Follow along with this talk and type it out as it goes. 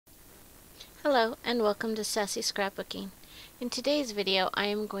Hello and welcome to Sassy Scrapbooking. In today's video I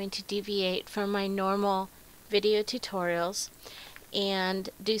am going to deviate from my normal video tutorials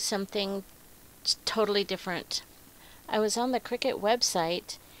and do something totally different. I was on the Cricut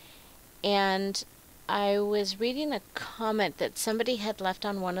website and I was reading a comment that somebody had left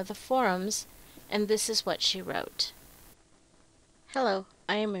on one of the forums, and this is what she wrote. Hello,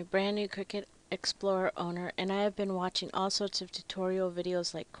 I am a brand new Cricut Explorer owner and I have been watching all sorts of tutorial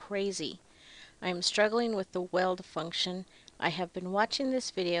videos like crazy. I am struggling with the weld function. I have been watching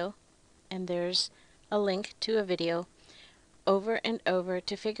this video, and there's a link to a video, over and over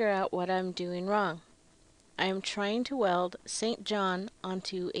to figure out what I'm doing wrong. I am trying to weld St. John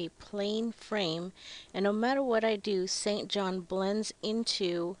onto a plain frame, and no matter what I do, St. John blends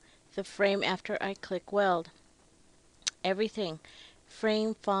into the frame after I click weld. Everything,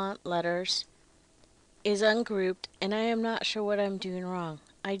 frame, font, letters, is ungrouped, and I am not sure what I'm doing wrong.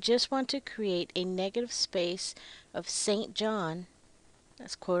 I just want to create a negative space of St. John,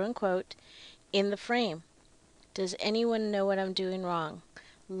 that's quote unquote, in the frame. Does anyone know what I'm doing wrong?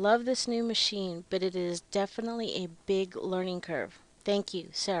 Love this new machine, but it is definitely a big learning curve. Thank you,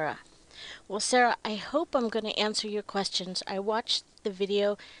 Sarah. Well, Sarah, I hope I'm going to answer your questions. I watched the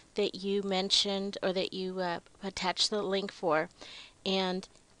video that you mentioned, or that you attached the link for, and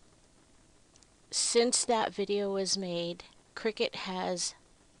since that video was made, Cricut has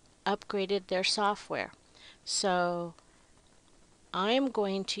upgraded their software. So I'm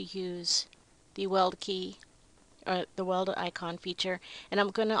going to use the weld key, or the weld icon feature, and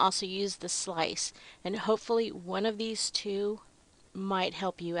I'm going to also use the slice, and hopefully one of these two might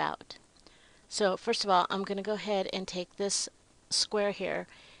help you out. So first of all, I'm going to go ahead and take this square here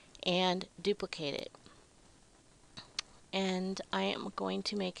and duplicate it, and I am going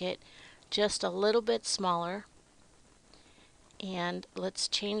to make it just a little bit smaller. And let's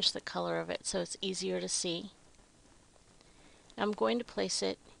change the color of it so it's easier to see. I'm going to place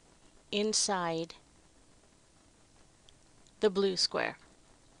it inside the blue square.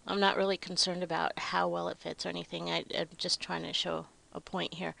 I'm not really concerned about how well it fits or anything. I'm just trying to show a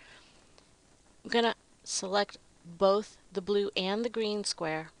point here. I'm going to select both the blue and the green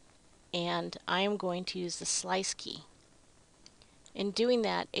square, and I am going to use the slice key. In doing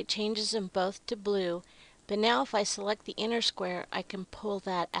that, it changes them both to blue. But now if I select the inner square, I can pull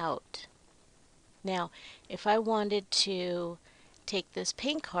that out. Now, if I wanted to take this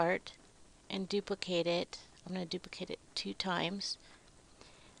pink heart and duplicate it, I'm going to duplicate it 2 times,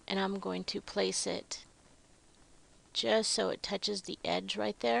 and I'm going to place it just so it touches the edge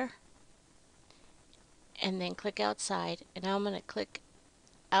right there, and then click outside, and now I'm going to click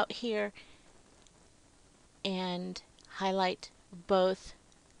out here and highlight both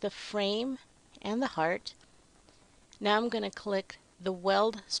the frame and the heart. Now I'm going to click the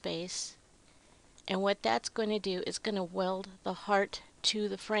weld space, and what that's going to do is going to weld the heart to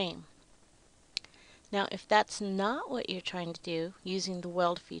the frame. Now if that's not what you're trying to do using the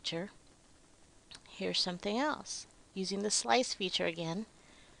weld feature, here's something else. Using the slice feature again,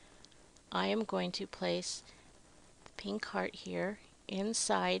 I am going to place the pink heart here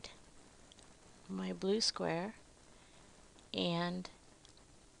inside my blue square, and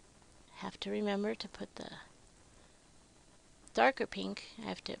have to remember to put the darker pink. I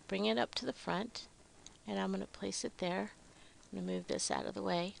have to bring it up to the front, and I'm going to place it there. I'm going to move this out of the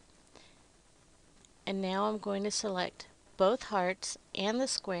way, and now I'm going to select both hearts and the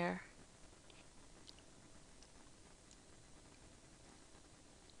square,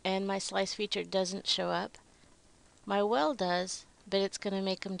 and my slice feature doesn't show up. My weld does, but it's going to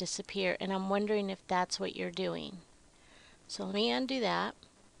make them disappear, and I'm wondering if that's what you're doing. So let me undo that.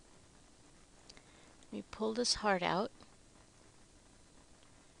 Let me pull this heart out.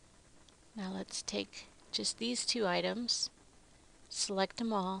 Now let's take just these 2 items, select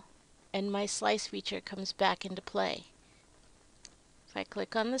them all, and my slice feature comes back into play. If I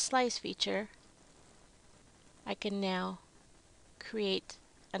click on the slice feature, I can now create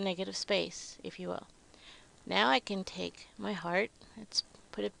a negative space, if you will. Now I can take my heart, let's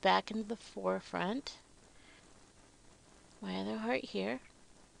put it back into the forefront, my other heart here,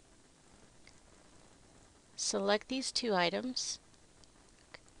 select these 2 items.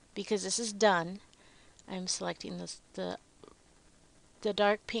 Because this is done, I'm selecting the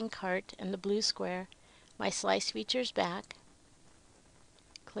dark pink heart and the blue square. My slice feature's back.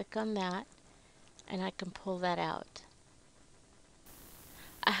 Click on that, and I can pull that out.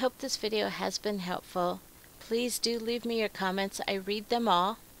 I hope this video has been helpful. Please do leave me your comments. I read them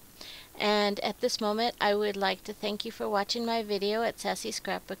all. And at this moment, I would like to thank you for watching my video at Sassy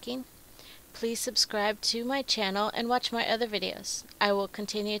Scrapbooking. Please subscribe to my channel and watch my other videos. I will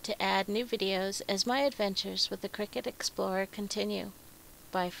continue to add new videos as my adventures with the Cricut Explorer continue.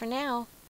 Bye for now.